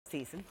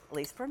season, at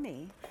least for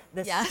me,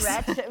 the Yes.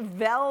 stretch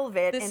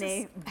velvet This in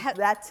a is-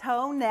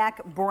 Bateau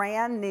neck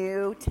brand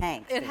new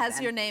tank. It has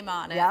Susan. your name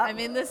on it. Yep. I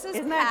mean, this is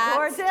Isn't that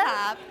Pat's gorgeous?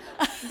 top.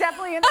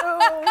 Definitely an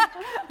ooh.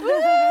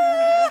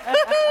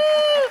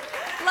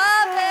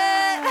 Love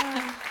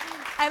it.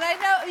 And I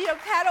know,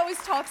 Pat always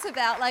talks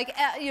about, like,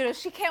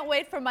 she can't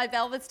wait for my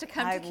velvets to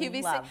come to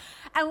QVC. Love.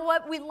 And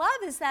what we love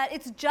is that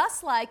it's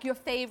just like your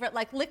favorite,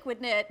 like liquid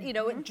knit,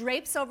 it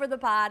drapes over the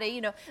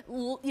body.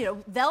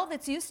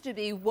 Velvets used to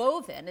be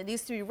woven, and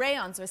used to be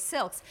rayons or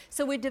silks.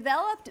 So we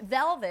developed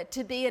velvet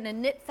to be in a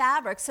knit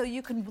fabric, so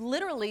you can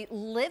literally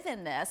live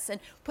in this and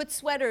put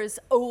sweaters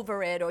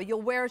over it, or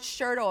you'll wear a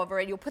shirt over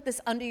it. You'll put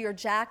this under your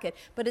jacket.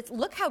 But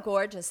look how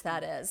gorgeous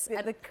that is.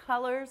 The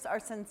colors are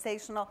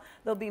sensational.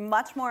 There'll be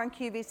much more on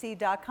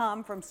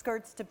QVC.com, from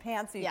skirts to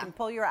pants, so you can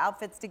pull your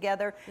outfits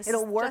together.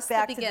 It'll work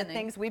back to the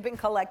things we've been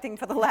collecting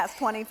for the last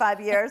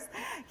 25 years.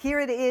 Here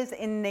it is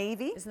in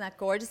navy. Isn't that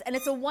gorgeous? And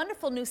it's a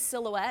wonderful new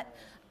silhouette.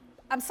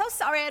 I'm so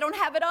sorry I don't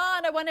have it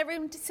on. I want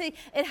everyone to see.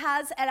 It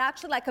has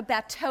actually like a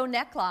Bateau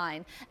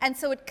neckline. And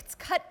so it's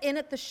cut in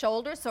at the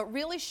shoulder, so it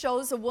really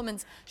shows a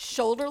woman's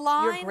shoulder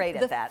line. You're great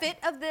at that. The fit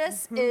of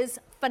this is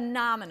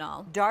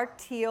phenomenal. Dark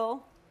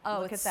teal.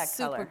 Oh, Look it's at that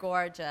super color.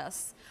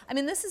 gorgeous. I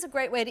mean, this is a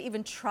great way to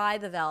even try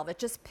the velvet.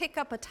 Just pick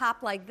up a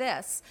top like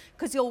this,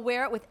 because you'll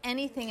wear it with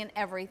anything and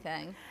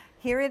everything.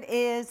 Here it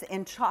is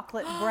in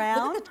chocolate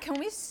brown. Look at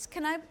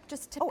can I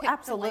just Oh, pick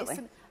absolutely.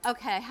 the lace?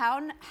 Okay,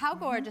 how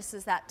gorgeous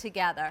is that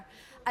together?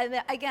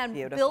 And again,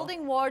 Beautiful.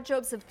 building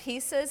wardrobes of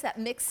pieces that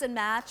mix and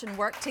match and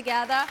work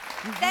together.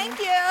 Thank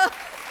you.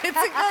 It's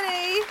a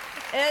goodie.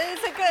 It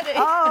is a goodie.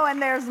 Oh,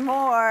 and there's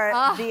more.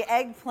 The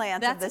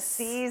eggplant of the That's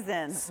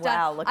season. stunning.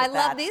 Wow, look at I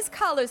that. love these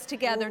colors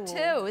together Ooh.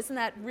 too. Isn't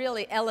that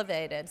really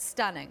elevated?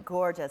 Stunning.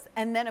 Gorgeous.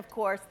 And then, of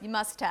course, You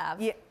must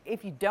have.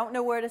 if you don't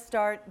know where to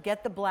start,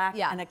 get the black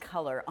Yeah. and a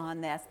color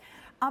on this.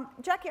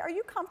 Jackie, are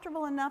you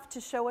comfortable enough to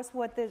show us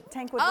what the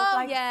tank would look Oh,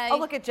 like? yay. Oh,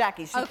 look at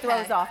Jackie. She Okay.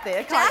 throws off the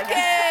cardigan.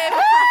 Jackie!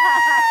 Woo!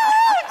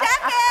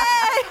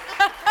 Jackie!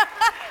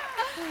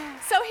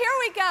 So here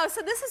we go.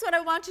 So this is what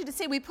I want you to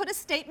see. We put a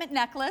statement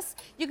necklace.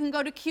 You can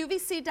go to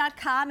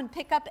QVC.com and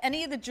pick up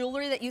any of the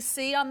jewelry that you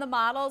see on the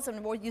models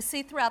and what you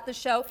see throughout the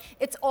show.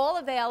 It's all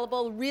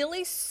available,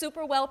 really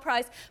super well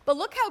priced. But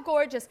look how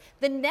gorgeous.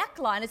 The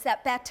neckline is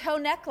that Bateau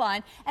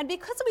neckline. And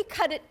because we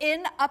cut it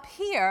in up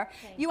here,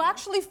 you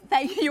actually,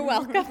 you're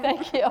welcome,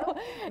 thank you.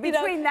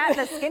 Between that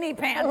and the skinny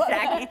pants,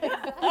 Jackie.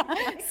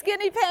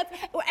 Skinny pants.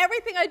 Well,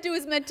 everything I do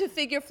is meant to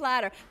figure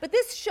flatter. But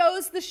this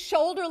shows the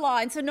shoulder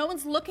line, so no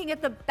one's looking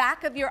at the back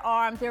of your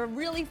arm. They're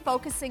really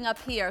focusing up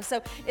here.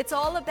 So it's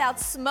all about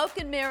smoke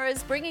and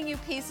mirrors, bringing you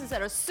pieces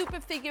that are super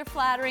figure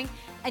flattering,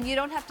 and you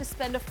don't have to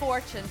spend a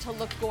fortune to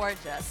look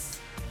gorgeous.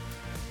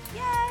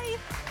 Yay!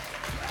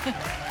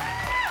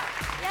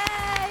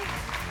 Yay!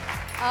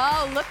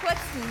 Oh, look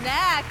what's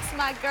next,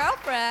 my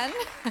girlfriend.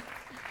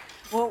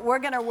 Well, we're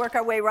going to work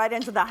our way right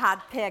into the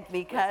hot pick,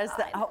 because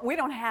we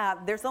don't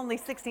have, there's only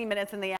 16 minutes in the